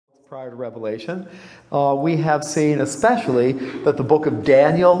prior to Revelation. We have seen especially that the book of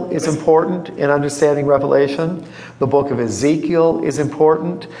Daniel is important in understanding Revelation. The book of Ezekiel is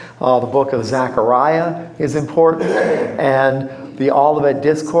important. The book of Zechariah is important. And the Olivet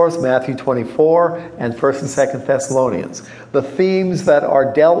Discourse, Matthew 24, and 1st and 2nd Thessalonians. The themes that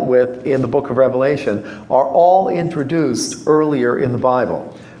are dealt with in the book of Revelation are all introduced earlier in the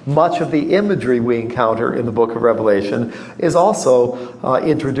Bible. Much of the imagery we encounter in the book of Revelation is also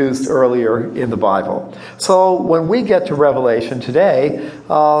introduced earlier in the Bible. So when we get to Revelation today,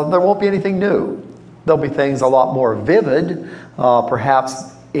 there won't be anything new. There'll be things a lot more vivid,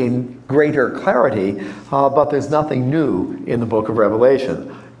 perhaps in greater clarity, but there's nothing new in the book of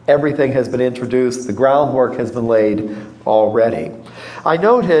Revelation. Everything has been introduced. The groundwork has been laid already. I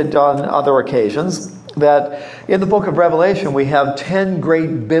noted on other occasions that in the book of Revelation we have 10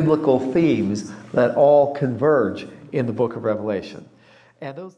 great biblical themes that all converge in the book of Revelation. And those